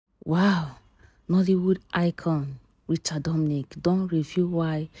Wow, Nollywood icon Rita Dominic don't reveal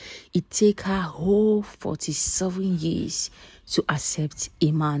why it take her whole 47 years to accept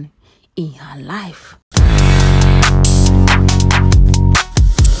a man in her life.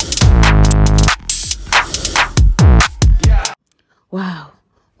 Wow,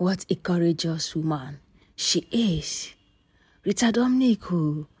 what a courageous woman she is. Rita Dominic,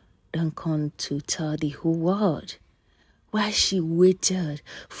 who don't come to tell the whole world why she waited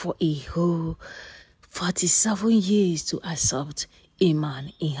for a whole 47 years to accept a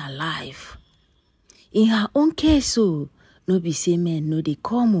man in her life. In her own case, no be say men no they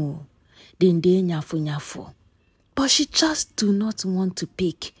come, then they nyafo. But she just do not want to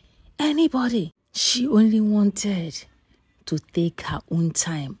pick anybody. She only wanted to take her own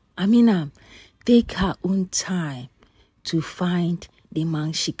time. Take her own time to find the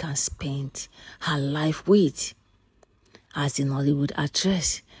man she can spend her life with. As the Nollywood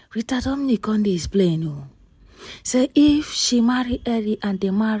actress, Rita Dominic on the explain, say if she marry early and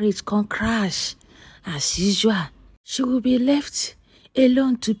the marriage can crash, as usual, she will be left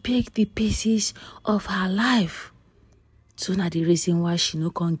alone to pick the pieces of her life. So now the reason why she no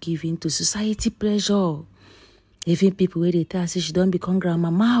can give in to society pressure. Even people where they tell say she don't become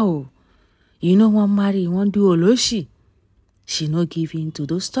grandmama, you know one marry, you want do oloshi. She no give in to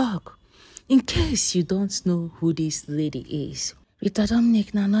those talk. In case you don't know who this lady is, Rita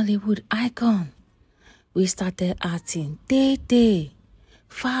Dominic na Nollywood icon. We started acting day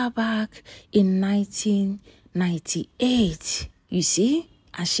far back in 1998. You see,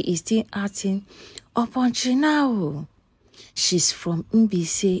 and she is still acting up until now. She's from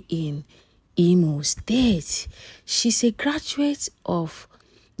Mbise in Imo State. She's a graduate of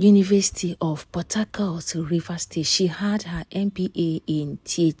University of Port Harcourt, River State. She had her MBA in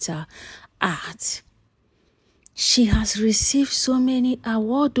theater art. She has received so many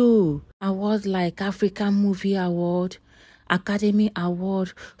awards, awards like African Movie Award, Academy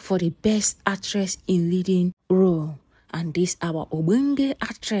Award for the Best Actress in Leading Role. And this our Obenge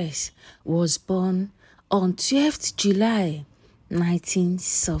actress was born on 12th July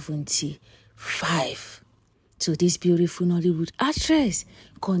 1975. So this beautiful Nollywood actress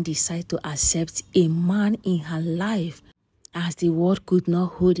can decide to accept a man in her life, as the world could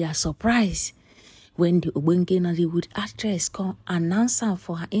not hold their surprise when the Obenge Nollywood actress can announce her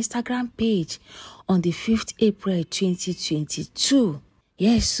for her Instagram page on the 5th April 2022.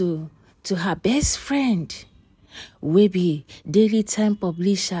 Yes, so to her best friend, Webi Daily Time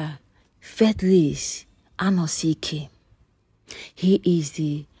publisher Fedlis Anosike. He is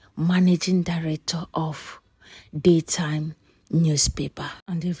the managing director of Daytime newspaper,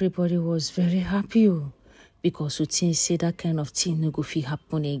 and everybody was very happy because we think say that kind of thing no go fit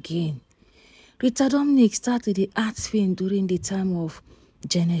happen again. Rita Dominic started the art film during the time of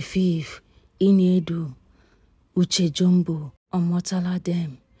Genevieve, Inedu, Uche Jumbo, Omotala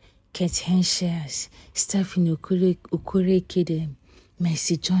Dem, Kate Henshers, Stephen Okureke them,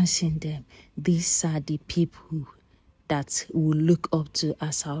 Mercy Johnson them. These are the people that we look up to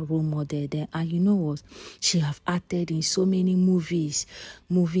as our role model there. And you know what? She have acted in so many movies.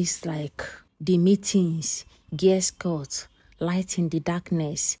 Movies like The Meetings, Gear Scott, Light in the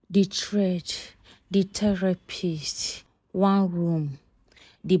Darkness, The Thread, The Therapist, One Room,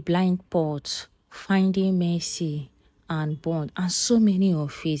 The Blind Pot, Finding Mercy, and Bond, and so many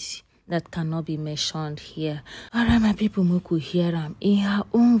of it that cannot be mentioned here. All right, my people, we could hear them in her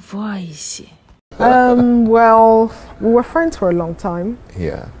own voice. Well, we were friends for a long time.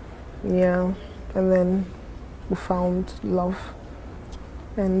 Yeah. Yeah, and then we found love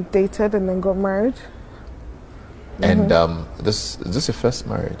and dated and then got married. And is this your first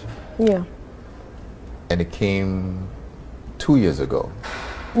marriage? Yeah. And it came 2 years ago.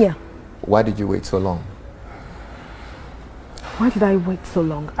 Yeah. Why did you wait so long? Why did I wait so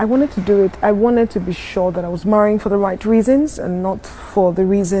long? I wanted to do it. I wanted to be sure that I was marrying for the right reasons and not for the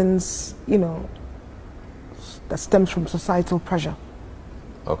reasons, you know, that stems from societal pressure.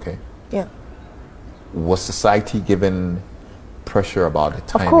 Okay. Yeah. Was society given pressure about the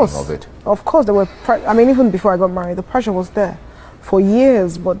timing of it? Of course, there were. I mean, even before I got married, the pressure was there for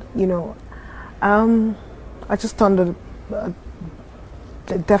years. But you know, I just turned a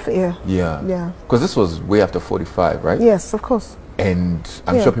deaf ear. Yeah. Yeah. Because this was way after 45, right? Yes, of course. And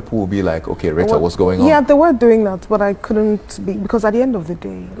I'm sure people will be like, okay, Rita, what's going on? Yeah, they were doing that, but I couldn't be, because at the end of the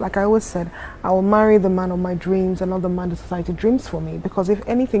day, like I always said, I will marry the man of my dreams and not the man the society dreams for me. Because if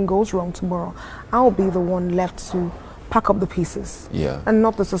anything goes wrong tomorrow, I'll be the one left to pack up the pieces. Yeah. And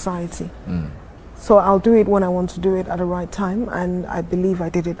not the society. So I'll do it when I want to do it at the right time, and I believe I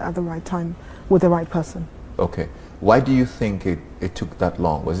did it at the right time with the right person. Okay. Why do you think it took that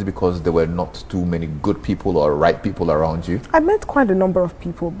long? Was it because there were not too many good people or right people around you? I met quite a number of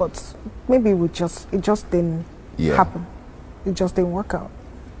people, but maybe it just didn't happen. It just didn't work out.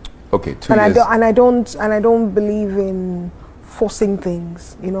 Okay, 2 years. I don't believe in forcing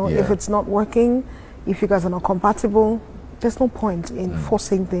things. You know, if it's not working, if you guys are not compatible, there's no point in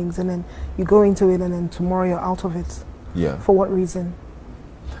forcing things, and then you go into it and then tomorrow you're out of it. Yeah. For what reason?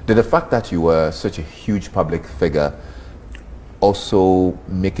 Did the fact that you were such a huge public figure also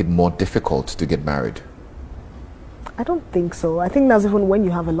make it more difficult to get married? I don't think so. I think that's even when you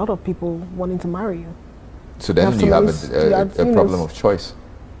have a lot of people wanting to marry you. So then you have a problem of choice.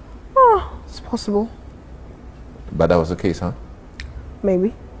 Oh, it's possible. But that was the case, huh?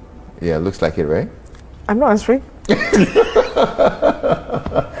 Maybe. Yeah, looks like it, right? I'm not answering. You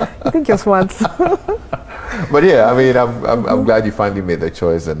think you're smart. But yeah, I mean, I'm glad you finally made the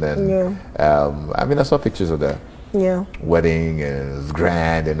choice, and then I mean, I saw pictures of the wedding and it was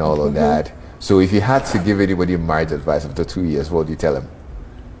grand and all of that. So if you had to give anybody marriage advice after 2 years, what would you tell them?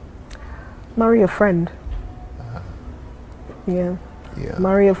 Marry a friend. Yeah.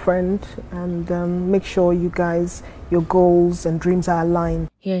 Marry a friend and make sure you guys, your goals and dreams are aligned.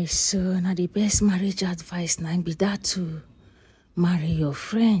 Yes, so now the best marriage advice now be that to marry your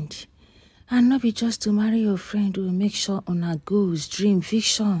friend. And not be just to marry your friend, will make sure on our goals, dream,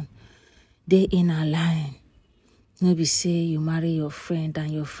 vision, they in a line. No be say you marry your friend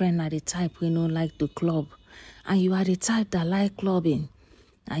and your friend are the type we don't like to club. And you are the type that like clubbing.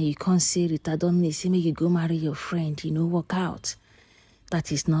 And you can't say Rita Dominic, say make you go marry your friend, you know, work out.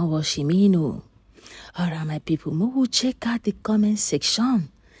 That is not what she mean, no. Alright, my people, we will check out the comment section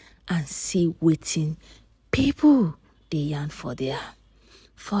and see waiting people they yarn for there.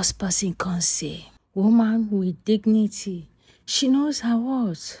 First person can say, woman with dignity. She knows her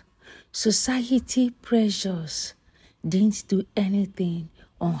worth. Society pressures didn't do anything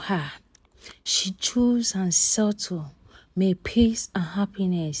on her. She chose and settle. May peace and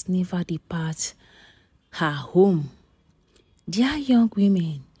happiness never depart her home. Dear young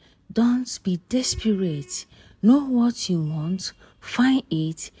women, don't be desperate. Know what you want. Find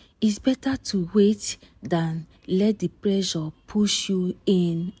it. It's better to wait than let the pressure push you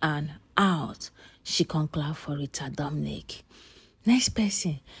in and out. She can clap for Rita Dominic. Next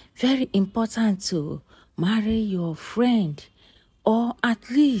person, very important to marry your friend or at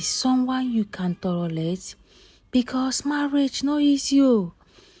least someone you can tolerate, because marriage no easy.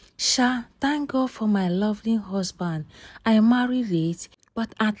 Sha, thank God for my lovely husband. I married late,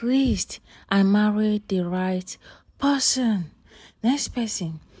 but at least I married the right person. Next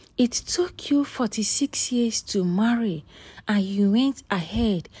person, it took you 46 years to marry and you went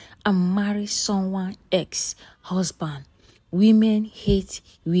ahead and married someone ex-husband. Women hate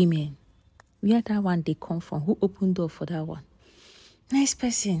women. Where that one they come from? Who opened door for that one? Next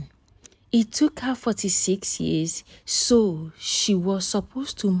person, it took her 46 years, so she was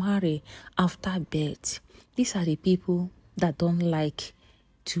supposed to marry after birth. These are the people that don't like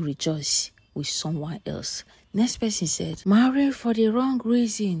to rejoice with someone else. Next person said, marrying for the wrong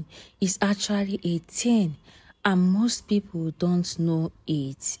reason is actually a thing, and most people don't know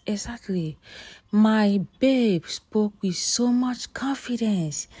it. Exactly. My babe spoke with so much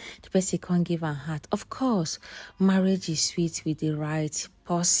confidence. The person can't give her heart. Of course, marriage is sweet with the right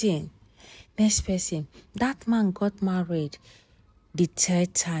person. Next person, that man got married the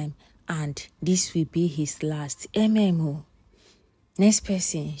third time and this will be his last. MMO. Next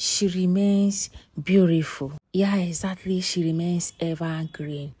person, she remains beautiful. Yeah, exactly, she remains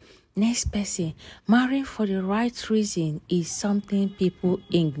evergreen. Next person, marrying for the right reason is something people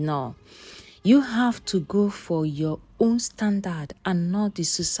ignore. You have to go for your own standard and not the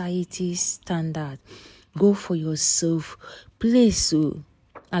society's standard. Go for yourself. Place.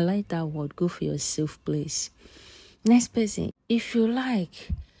 I like that word. Go for yourself, please. Next person, if you like,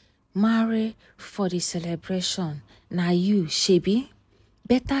 marry for the celebration. Now you, Shebi,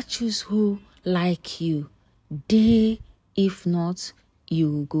 better choose who like you. If not,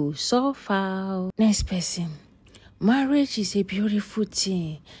 you go so far. Next person, marriage is a beautiful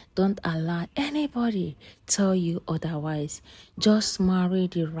thing. Don't allow anybody tell you otherwise. Just marry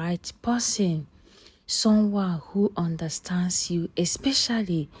the right person. Someone who understands you,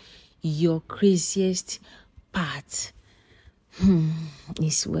 especially your craziest part.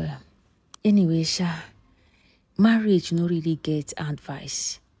 It's well. Anyway, marriage no really get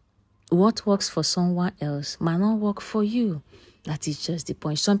advice. What works for someone else might not work for you. That is just the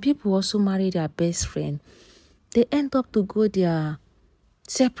point. Some people also marry their best friend. They end up to go their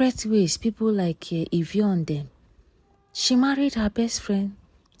separate ways. People like Yvonne them. She married her best friend.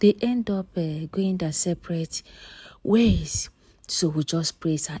 They end up going their separate ways. So we just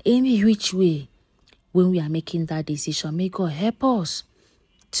pray, any which way, when we are making that decision, may God help us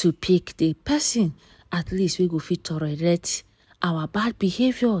to pick the person, at least we go fit tolerate our bad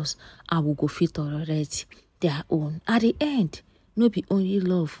behaviors, and we go fit tolerate their own. At the end, no be only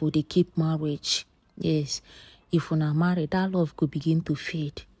love for they keep marriage. Yes, if una marry, that love could begin to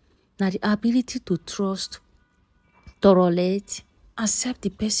fade. Now the ability to trust, tolerate, accept the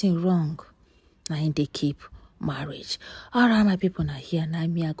person wrong, now in they keep marriage. All right, my people, now here now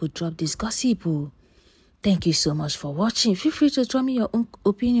me I go drop this gossip. Thank you so much for watching. Feel free to drop me your own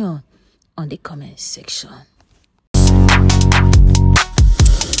opinion on the comment section.